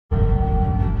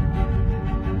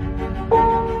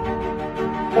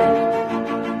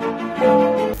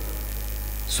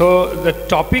So the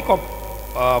topic of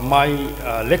my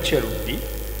lecture would be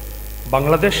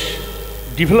Bangladesh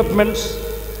developments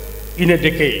in a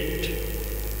decade.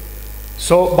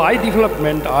 So by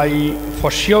development, I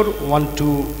for sure want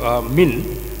to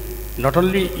mean not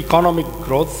only economic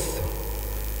growth.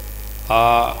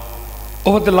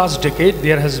 Over the last decade,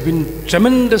 there has been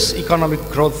tremendous economic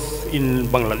growth in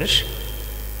Bangladesh,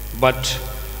 but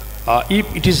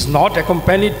if it is not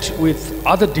accompanied with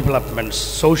other developments,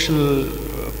 social,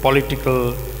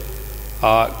 political,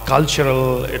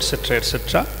 cultural, etc.,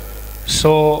 etc.,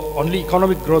 so only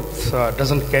economic growth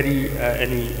doesn't carry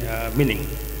any meaning.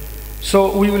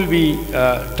 So we will be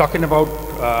talking about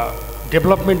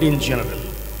development in general.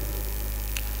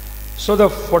 So the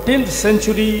 14th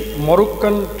century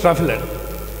Moroccan traveler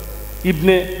Ibn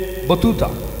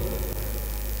Battuta,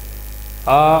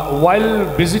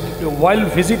 while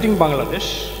visiting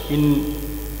Bangladesh in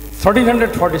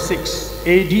 1346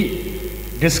 AD,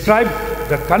 described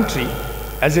the country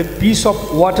as a piece of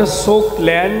water-soaked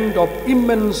land of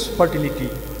immense fertility,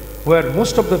 where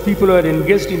most of the people were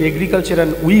engaged in agriculture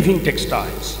and weaving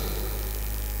textiles.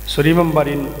 So remember,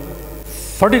 in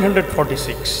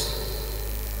 1346,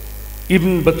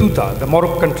 Ibn Battuta, the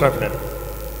Moroccan traveler.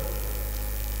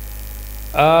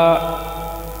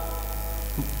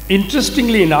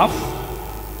 Interestingly enough,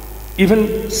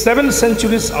 even 7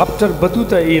 centuries after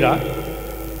Battuta era,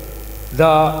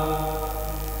 the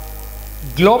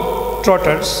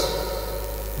Globetrotters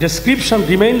description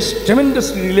remains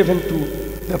tremendously relevant to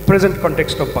the present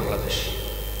context of Bangladesh,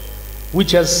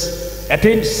 which has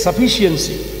attained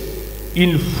sufficiency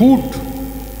in food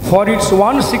for its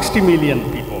 160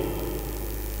 million people,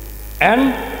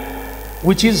 and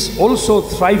which is also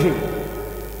thriving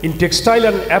in textile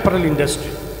and apparel industry.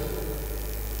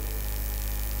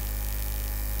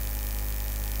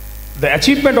 The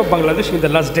achievement of Bangladesh in the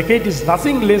last decade is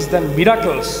nothing less than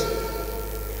miracles,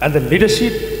 and the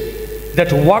leadership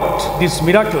that worked these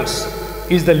miracles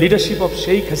is the leadership of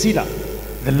Sheik Hasina,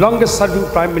 the longest serving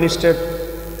Prime Minister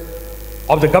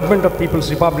of the Government of People's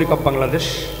Republic of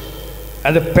Bangladesh,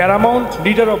 and the paramount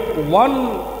leader of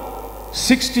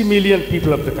 160 million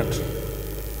people of the country.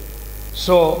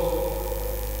 So,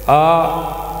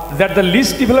 that the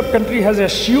least developed country has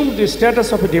assumed the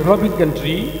status of a developing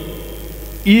country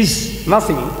is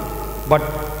nothing but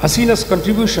Hasina's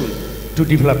contribution to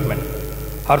development.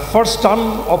 Her first term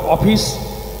of office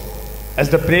as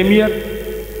the Premier,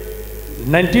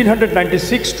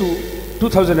 1996 to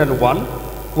 2001,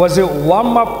 was a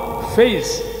warm-up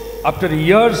phase after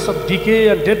years of decay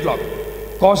and deadlock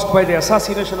caused by the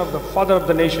assassination of the father of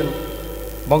the nation,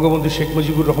 Bangabandhu Sheikh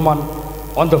Mujibur Rahman,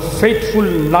 on the fateful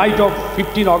night of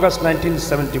 15 August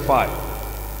 1975.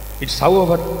 It's,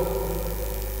 however,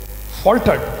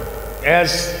 faltered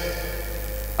as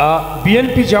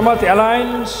BNP Jamaat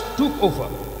alliance took over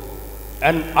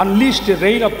and unleashed a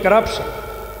reign of corruption,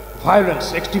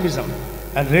 violence, extremism,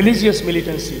 and religious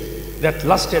militancy that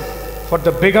lasted for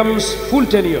the Begum's full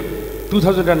tenure,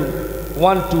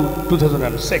 2001 to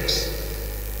 2006.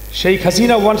 Sheikh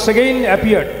Hasina once again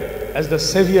appeared as the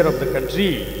savior of the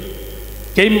country,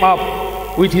 came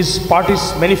up with his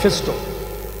party's manifesto,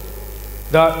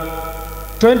 the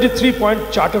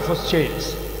 23-point Charter for Change,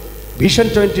 Vision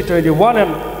 2021,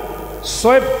 and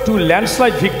swept to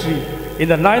landslide victory in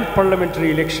the 9th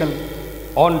parliamentary election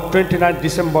on 29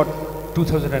 December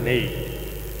 2008.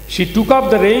 She took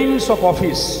up the reins of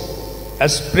office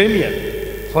as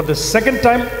Premier for the second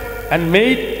time and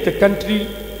made the country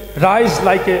rise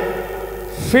like a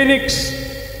phoenix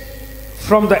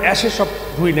from the ashes of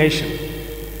ruination.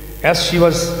 As she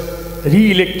was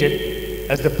re-elected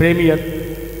as the Premier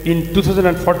in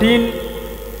 2014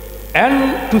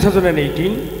 and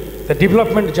 2018, the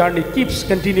development journey keeps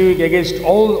continuing against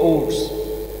all odds.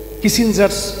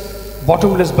 Kissinger's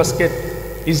bottomless basket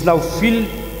is now filled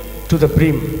to the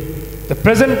brim. The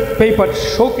present paper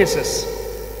showcases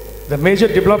the major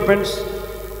developments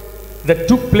that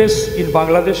took place in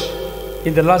Bangladesh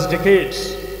in the last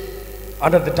decades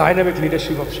under the dynamic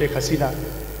leadership of Sheikh Hasina,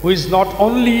 who is not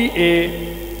only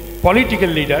a political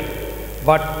leader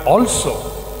but also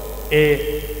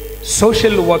a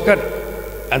social worker,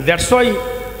 and that's why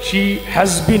she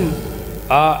has been,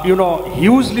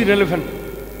 hugely relevant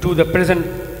to the present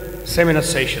seminar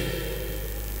session.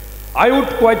 I would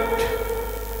quite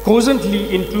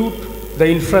cogently include the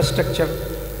infrastructure,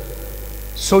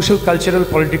 social, cultural,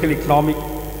 political, economic,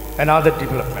 and other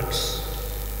developments.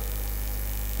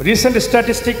 Recent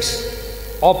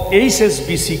statistics of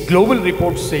HSBC global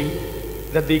reports say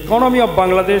that the economy of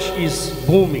Bangladesh is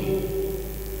booming.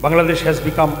 Bangladesh has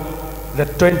become the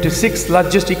 26th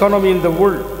largest economy in the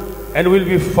world and will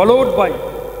be followed by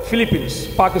Philippines,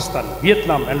 Pakistan,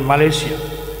 Vietnam and Malaysia.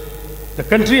 The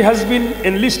country has been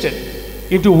enlisted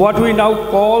into what we now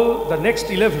call the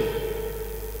next 11.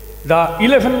 The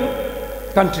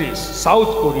 11 countries, South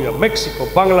Korea, Mexico,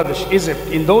 Bangladesh, Egypt,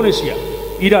 Indonesia,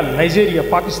 Iran, Nigeria,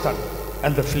 Pakistan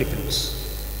and the Philippines.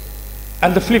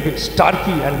 And the Philippines,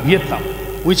 Turkey and Vietnam,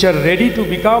 which are ready to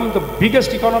become the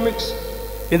biggest economics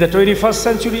in the 21st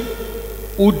century,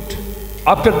 would,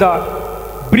 after the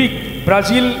BRIC,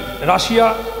 Brazil,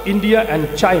 Russia, India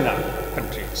and China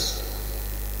countries.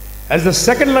 As the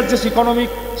second largest economic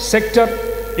sector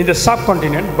in the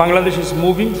subcontinent, Bangladesh is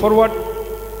moving forward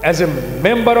as a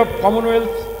member of Commonwealth,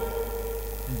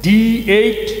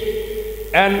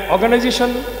 D8 and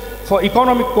Organization for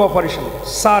Economic Cooperation,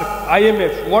 SAARC,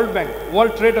 IMF, World Bank,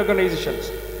 World Trade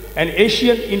Organizations and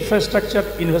Asian Infrastructure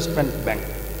Investment Bank.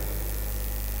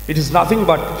 It is nothing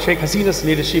but Sheikh Hasina's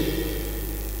leadership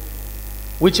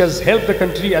which has helped the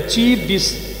country achieve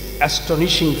these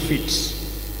astonishing feats.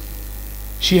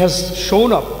 She has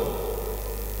shown up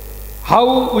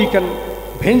how we can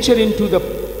venture into the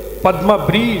Padma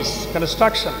Breeze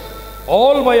construction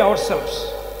all by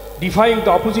ourselves, defying the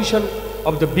opposition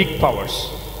of the big powers.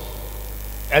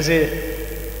 As a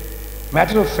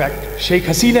matter of fact, Sheikh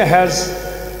Hasina has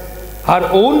her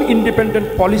own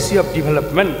independent policy of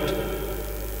development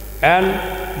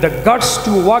and the guts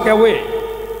to walk away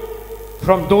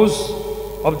from those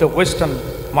of the Western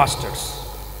masters.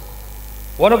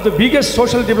 One of the biggest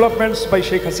social developments by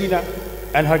Sheikh Hasina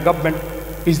and her government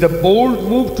is the bold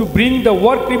move to bring the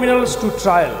war criminals to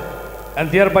trial and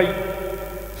thereby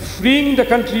freeing the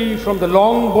country from the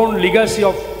long-borne legacy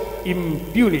of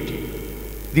impunity.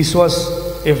 This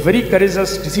was a very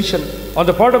courageous decision on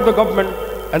the part of the government,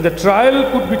 and the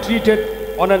trial could be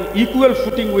treated on an equal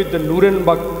footing with the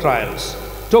Nuremberg trials,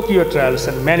 Tokyo trials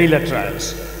and Manila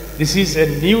trials. This is a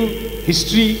new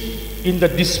history in the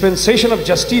dispensation of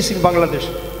justice in Bangladesh,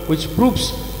 which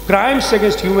proves crimes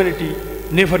against humanity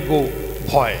never go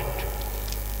void.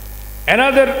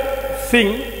 Another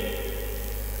thing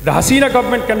the Hasina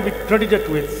government can be credited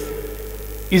with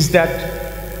is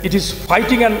that it is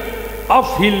fighting an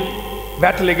uphill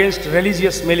battle against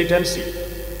religious militancy.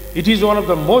 It is one of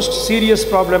the most serious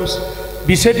problems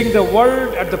besetting the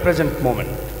world at the present moment.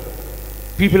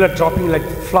 People are dropping like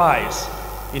flies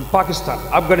in Pakistan,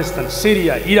 Afghanistan,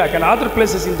 Syria, Iraq and other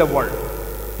places in the world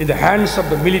in the hands of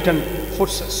the militant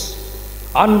forces.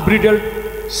 Unbridled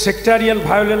sectarian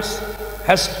violence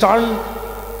has turned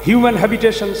human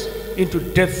habitations into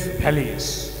death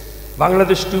valleys.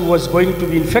 Bangladesh too was going to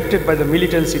be infected by the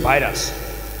militancy virus.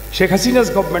 Sheikh Hasina's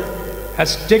government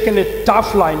has taken a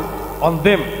tough line on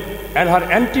them, and her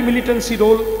anti-militancy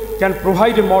role can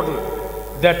provide a model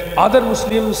that other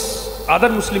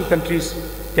Muslim countries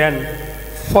can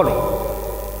follow.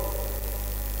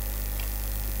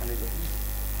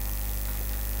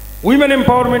 Women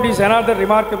empowerment is another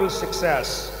remarkable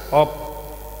success of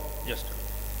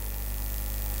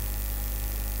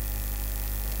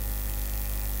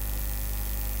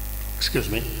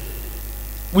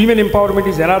Women empowerment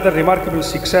is another remarkable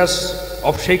success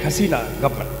of Sheikh Hasina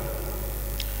government.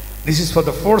 This is for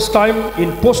the first time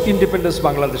in post-independence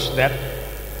Bangladesh that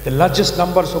the largest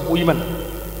numbers of women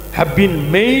have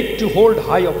been made to hold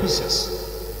high offices.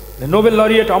 The Nobel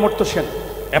laureate Amartya Sen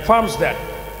affirms that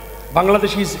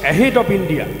Bangladesh is ahead of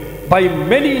India by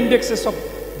many indexes of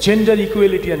gender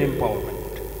equality and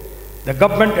empowerment. The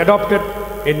government adopted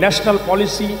a national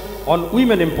policy on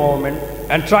women empowerment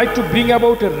and tried to bring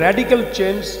about a radical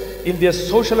change in their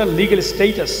social and legal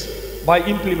status by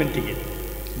implementing it.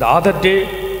 The other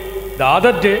day,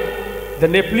 the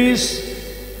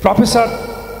Nepalese professor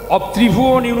of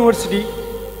Tribhuvan University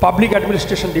Public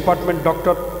Administration Department,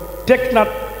 Dr.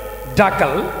 Teknath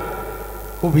Dakal,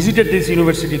 who visited this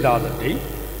university the other day,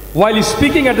 while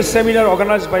speaking at a seminar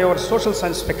organized by our social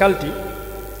science faculty,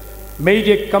 made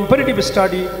a comparative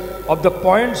study of the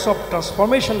points of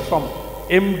transformation from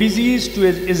MDGs to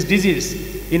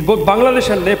SDGs in both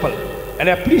Bangladesh and Nepal, and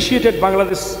appreciated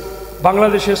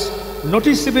Bangladesh's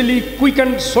noticeably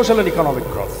quickened social and economic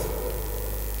growth.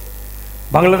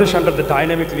 Bangladesh, under the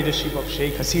dynamic leadership of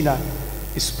Sheikh Hasina,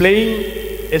 is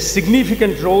playing a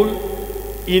significant role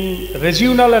in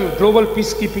regional and global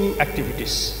peacekeeping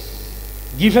activities.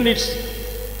 Given its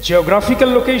geographical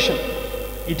location,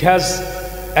 it has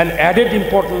an added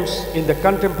importance in the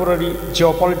contemporary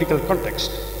geopolitical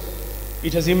context.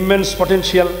 It has immense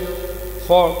potential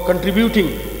for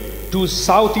contributing to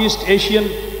Southeast Asian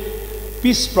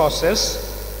peace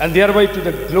process and thereby to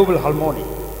the global harmony.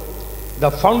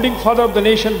 The founding father of the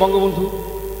nation,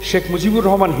 Bangabandhu Sheikh Mujibur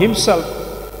Rahman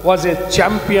himself was a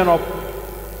champion of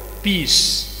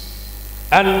peace,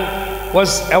 and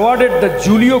was awarded the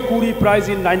Julio Curie Prize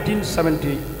in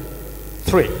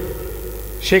 1973.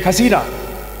 Sheikh Hasina,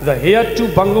 the heir to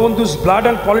Bangabandhu's blood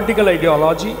and political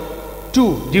ideology,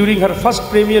 too, during her first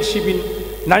premiership in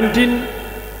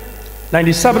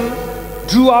 1997,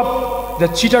 drew up the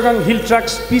Chittagong Hill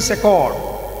Tracts Peace Accord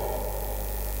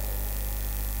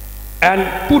and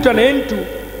put an end to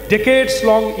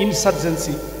decades-long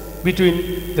insurgency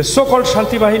between the so-called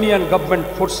Shanti Bahini and government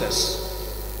forces.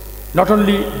 Not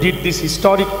only did this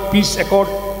historic peace accord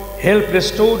help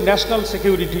restore national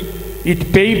security,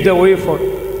 it paved the way for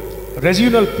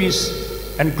regional peace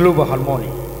and global harmony.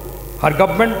 Her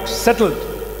government settled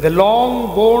the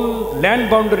long-borne land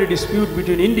boundary dispute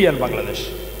between India and Bangladesh.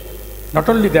 Not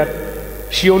only that,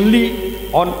 she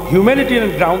only on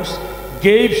humanitarian grounds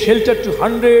gave shelter to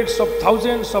hundreds of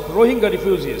thousands of Rohingya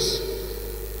refugees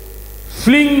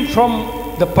fleeing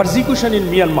from the persecution in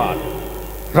Myanmar,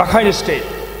 Rakhine State,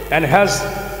 and has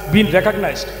been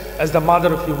recognized as the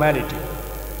mother of humanity.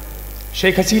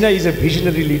 Sheikh Hasina is a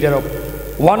visionary leader of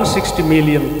 160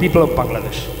 million people of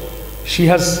Bangladesh. She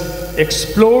has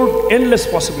explored endless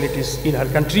possibilities in her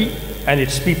country and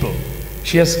its people.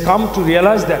 She has come to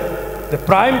realize that the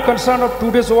prime concern of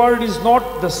today's world is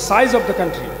not the size of the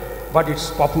country, but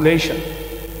its population.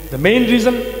 The main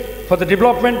reason for the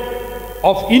development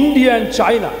of India and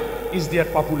China is their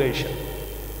population.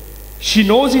 She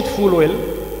knows it full well.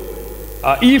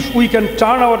 If we can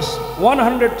turn our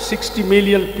 160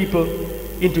 million people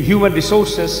into human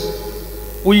resources,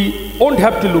 we won't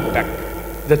have to look back.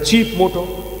 The chief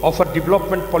motto of our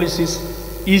development policies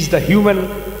is the human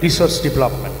resource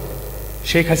development.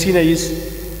 Sheikh Hasina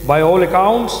is, by all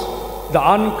accounts, the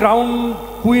uncrowned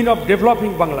queen of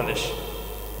developing Bangladesh.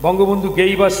 Bangabandhu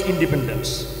gave us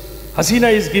independence.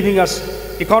 Hasina is giving us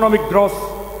economic growth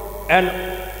and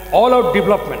all-out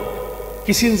development.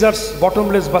 Kissinger's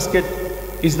bottomless basket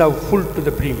is now full to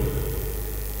the brim.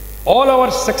 All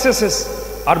our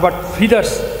successes are but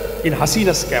feathers in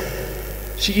Hasina's cap.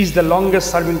 She is the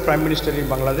longest serving Prime Minister in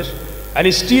Bangladesh and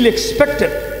is still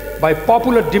expected by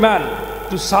popular demand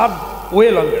to serve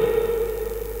way longer.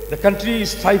 The country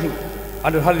is thriving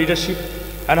under her leadership,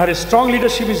 and her strong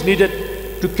leadership is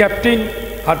needed to captain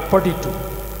her party too.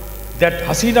 That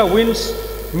Hasina wins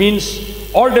means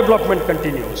all development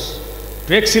continues.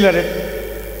 To accelerate,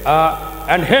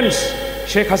 and hence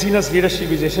Sheikh Hasina's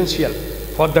leadership is essential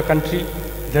for the country,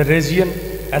 the region,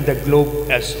 and the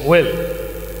globe as well.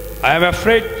 I am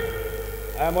afraid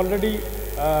I am already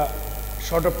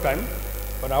short of time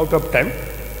or out of time,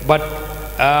 but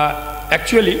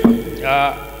actually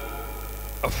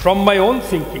from my own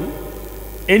thinking,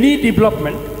 any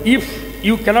development, if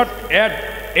you cannot add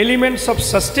elements of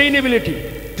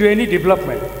sustainability to any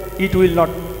development, it will not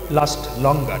last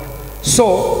longer.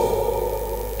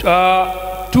 So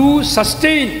to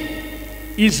sustain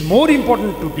is more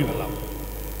important to develop,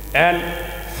 and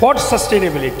for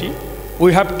sustainability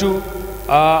we have to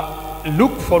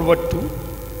look forward to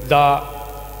the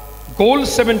goal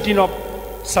 17 of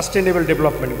sustainable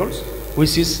development goals,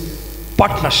 which is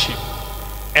partnership.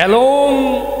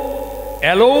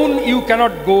 Alone you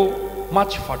cannot go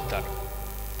much further.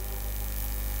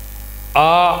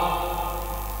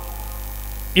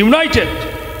 United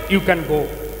you can go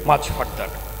much further.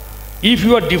 If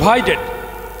you are divided,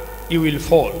 you will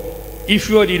fall. If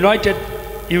you are united,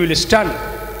 you will stand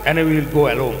and you will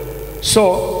go alone.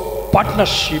 So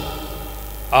partnership,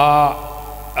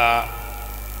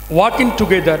 working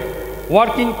together,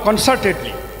 working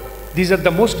concertedly, these are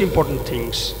the most important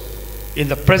things in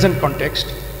the present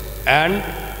context, and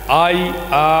I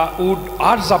would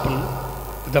urge upon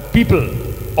the people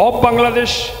of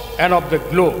Bangladesh and of the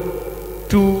globe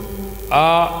to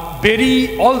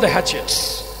bury all the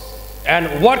hatchets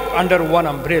and work under one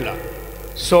umbrella.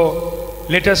 So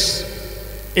let us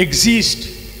exist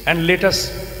and let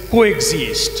us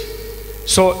coexist.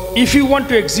 So if you want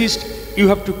to exist, you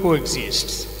have to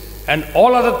coexist, and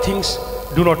all other things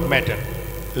do not matter.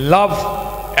 Love,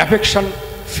 affection,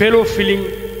 fellow feeling,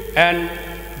 and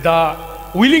the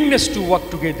willingness to work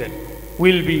together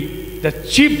will be the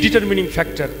chief determining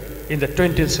factor in the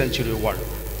 20th century world.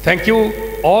 Thank you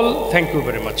all. Thank you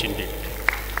very much indeed.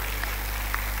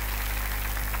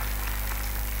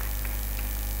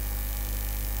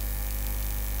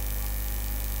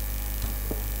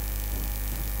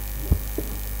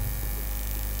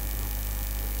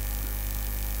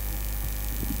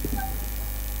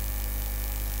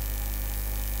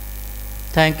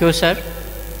 Thank you, sir.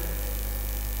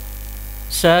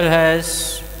 Sir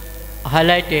has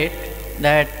highlighted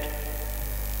that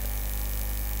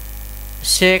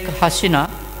Sheikh Hasina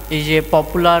is a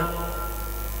popular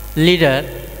leader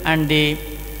and the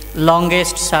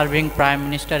longest serving Prime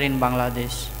Minister in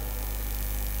Bangladesh.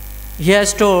 He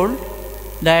has told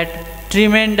that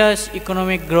tremendous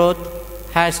economic growth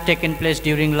has taken place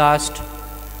during last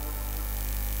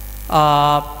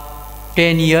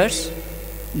 10 years,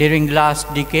 during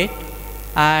last decade,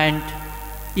 and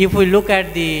if we look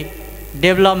at the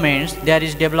developments, there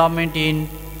is development in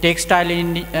textile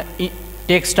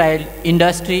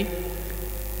industry,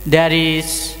 there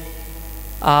is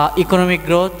economic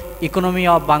growth, economy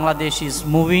of Bangladesh is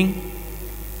moving,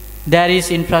 there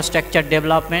is infrastructure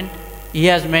development. He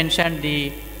has mentioned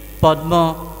the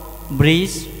Padma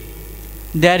Bridge.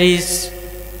 There is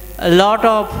a lot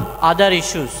of other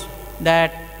issues,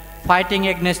 that fighting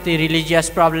against the religious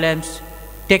problems,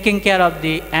 taking care of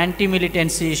the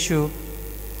anti-militancy issue,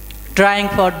 trying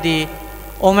for the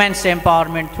women's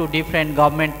empowerment through different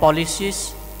government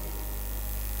policies.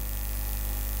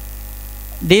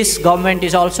 This government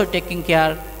is also taking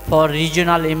care for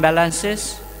regional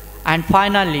imbalances, and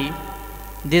finally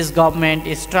this government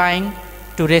is trying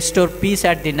to restore peace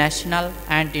at the national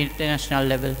and international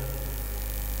level.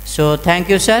 So thank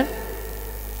you, sir.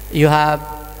 You have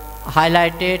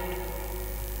highlighted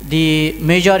the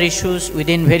major issues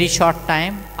within very short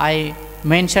time. I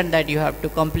mentioned that you have to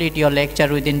complete your lecture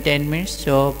within 10 minutes.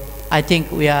 So I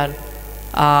think we are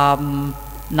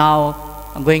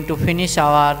now going to finish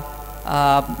our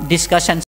discussion.